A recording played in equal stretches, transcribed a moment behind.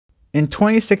In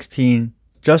 2016,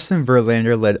 Justin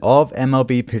Verlander led all of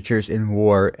MLB pitchers in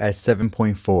WAR at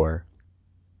 7.4.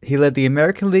 He led the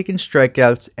American League in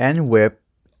strikeouts and WHIP,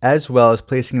 as well as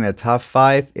placing in the top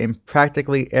 5 in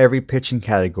practically every pitching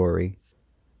category.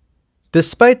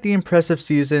 Despite the impressive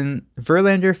season,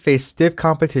 Verlander faced stiff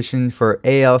competition for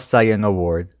AL Cy Young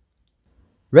Award.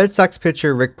 Red Sox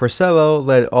pitcher Rick Porcello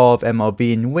led all of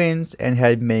MLB in wins and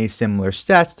had many similar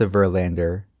stats to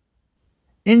Verlander.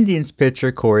 Indians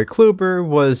pitcher Corey Kluber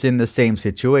was in the same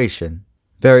situation.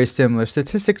 Very similar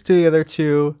statistics to the other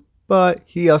two, but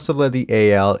he also led the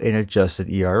AL in adjusted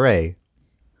ERA.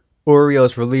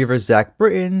 Orioles reliever Zach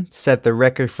Britton set the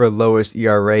record for lowest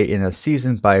ERA in a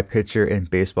season by a pitcher in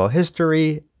baseball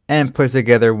history and put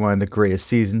together one of the greatest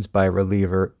seasons by a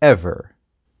reliever ever.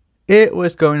 It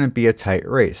was going to be a tight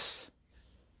race.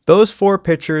 Those 4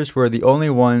 pitchers were the only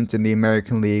ones in the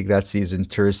American League that season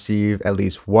to receive at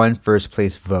least one first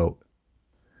place vote.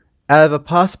 Out of a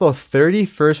possible 30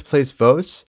 first place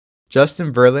votes,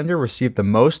 Justin Verlander received the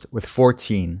most with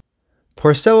 14.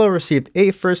 Porcello received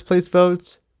 8 first place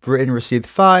votes, Britton received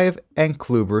 5, and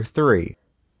Kluber 3.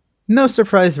 No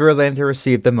surprise Verlander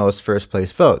received the most first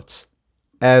place votes.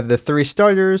 Out of the 3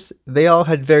 starters, they all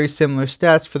had very similar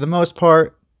stats for the most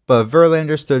part, but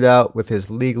Verlander stood out with his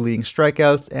league-leading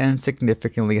strikeouts and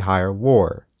significantly higher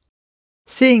WAR.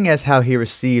 Seeing as how he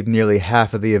received nearly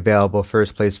half of the available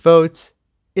first place votes,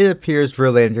 it appears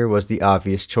Verlander was the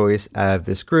obvious choice out of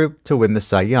this group to win the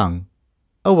Cy Young.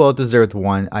 A well-deserved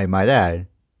one, I might add.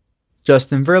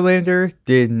 Justin Verlander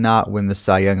did not win the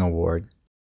Cy Young Award.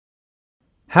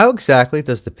 How exactly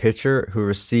does the pitcher who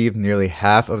received nearly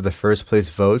half of the first place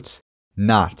votes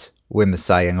not win the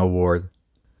Cy Young Award?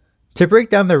 To break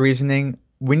down the reasoning,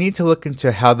 we need to look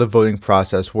into how the voting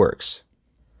process works.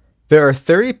 There are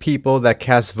 30 people that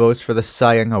cast votes for the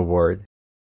Cy Young Award.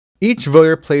 Each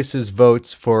voter places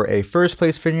votes for a first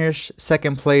place finish,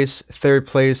 second place, third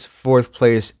place, fourth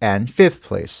place, and fifth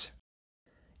place.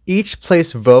 Each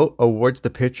place vote awards the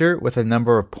pitcher with a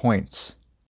number of points.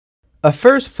 A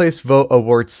first place vote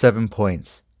awards 7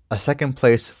 points, a second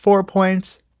place 4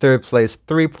 points, third place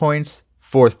 3 points,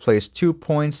 fourth place 2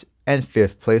 points, and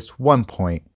fifth place 1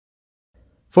 point.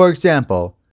 For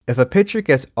example, if a pitcher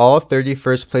gets all 30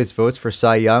 first place votes for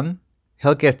Cy Young,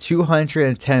 he'll get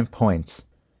 210 points.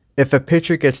 If a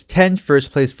pitcher gets 10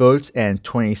 first place votes and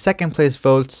 20 second place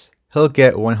votes, he'll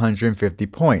get 150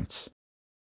 points.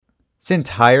 Since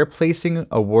higher placing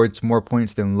awards more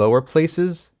points than lower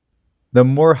places, the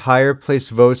more higher place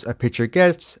votes a pitcher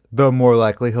gets, the more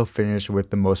likely he'll finish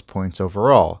with the most points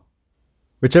overall.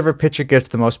 Whichever pitcher gets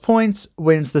the most points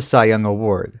wins the Cy Young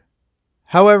Award.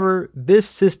 However, this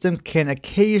system can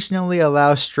occasionally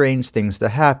allow strange things to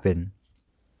happen.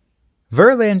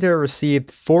 Verlander received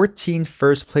 14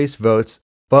 first place votes,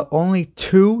 but only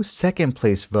 2 second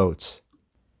place votes.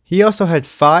 He also had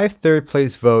 5 third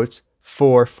place votes,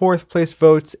 4 fourth place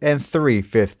votes, and 3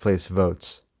 fifth place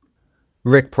votes.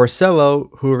 Rick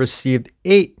Porcello, who received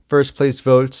 8 first place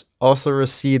votes, also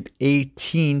received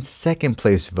 18 second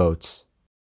place votes.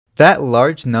 That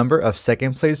large number of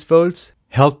second place votes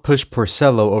helped push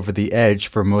Porcello over the edge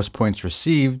for most points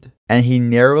received, and he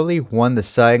narrowly won the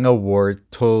Cy Young Award,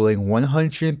 totaling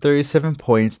 137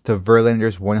 points to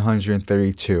Verlander's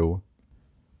 132.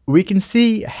 We can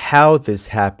see how this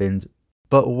happened,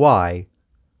 but why?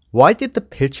 Why did the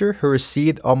pitcher who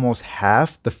received almost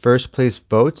half the first place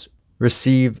votes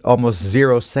receive almost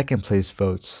 0 second place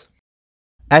votes?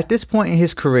 At this point in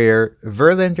his career,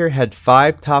 Verlander had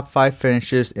 5 top 5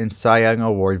 finishes in Cy Young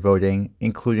Award voting,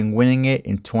 including winning it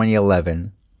in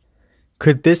 2011.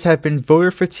 Could this have been voter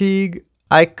fatigue?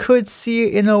 I could see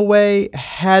it in a way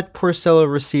had Porcello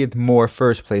received more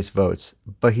first place votes,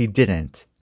 but he didn't.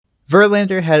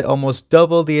 Verlander had almost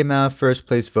double the amount of first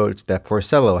place votes that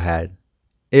Porcello had.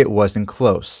 It wasn't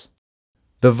close.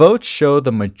 The votes show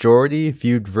the majority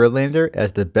viewed Verlander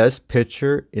as the best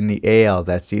pitcher in the AL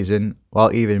that season,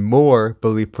 while even more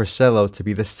believed Porcello to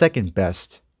be the second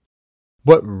best.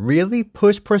 What really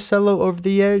pushed Porcello over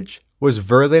the edge was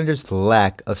Verlander's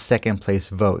lack of second place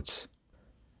votes.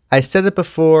 I said it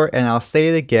before and I'll say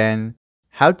it again,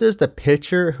 how does the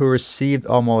pitcher who received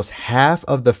almost half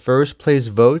of the first place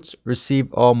votes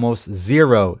receive almost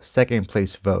 0 second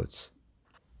place votes?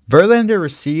 Verlander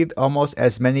received almost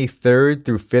as many third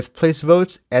through fifth place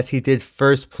votes as he did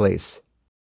first place.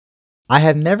 I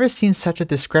have never seen such a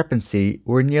discrepancy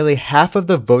where nearly half of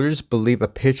the voters believe a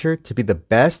pitcher to be the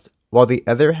best, while the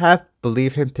other half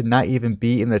believe him to not even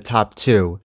be in the top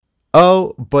 2.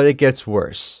 Oh, but it gets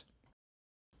worse.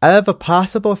 Out of a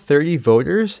possible 30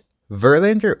 voters,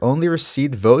 Verlander only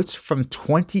received votes from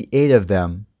 28 of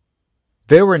them.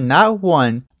 There were not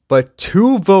 1, but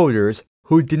 2 voters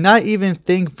who did not even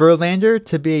think Verlander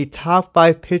to be a top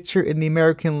 5 pitcher in the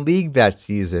American League that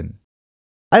season.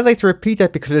 I'd like to repeat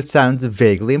that because it sounds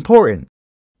vaguely important.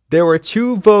 There were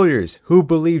 2 voters who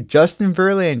believed Justin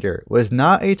Verlander was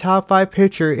not a top 5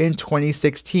 pitcher in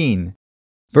 2016.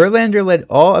 Verlander led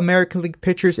all American League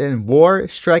pitchers in WAR,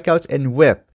 strikeouts, and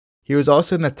WHIP. He was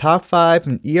also in the top 5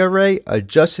 in ERA,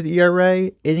 adjusted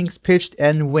ERA, innings pitched,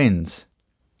 and wins.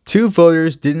 2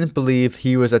 voters didn't believe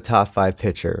he was a top 5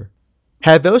 pitcher.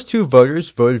 Had those 2 voters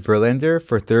voted Verlander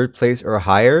for 3rd place or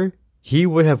higher, he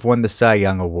would have won the Cy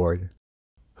Young Award.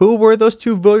 Who were those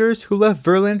 2 voters who left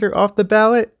Verlander off the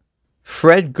ballot?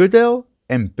 Fred Goodell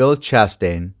and Bill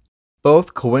Chastain.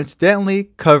 Both coincidentally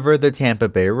cover the Tampa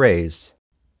Bay Rays.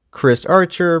 Chris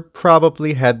Archer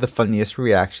probably had the funniest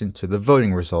reaction to the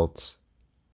voting results.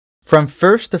 From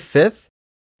 1st to 5th,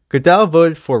 Goodell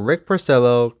voted for Rick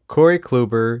Porcello, Corey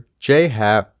Kluber, Jay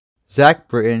Happ, Zach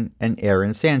Britton, and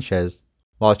Aaron Sanchez,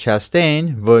 while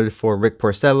Chastain voted for Rick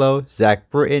Porcello, Zach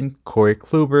Britton, Corey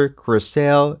Kluber, Chris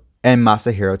Sale, and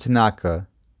Masahiro Tanaka.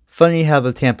 Funny how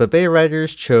the Tampa Bay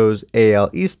writers chose AL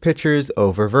East pitchers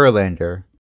over Verlander.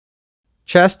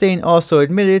 Chastain also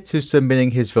admitted to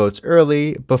submitting his votes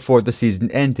early before the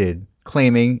season ended,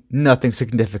 claiming nothing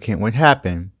significant would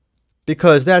happen.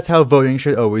 Because that's how voting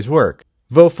should always work.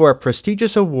 Vote for a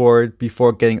prestigious award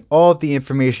before getting all of the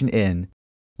information in.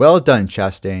 Well done,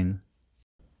 Chastain.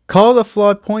 Call it a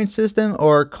flawed point system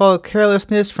or call it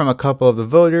carelessness from a couple of the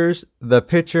voters, the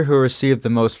pitcher who received the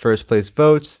most first place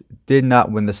votes did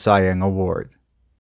not win the Cy Young Award.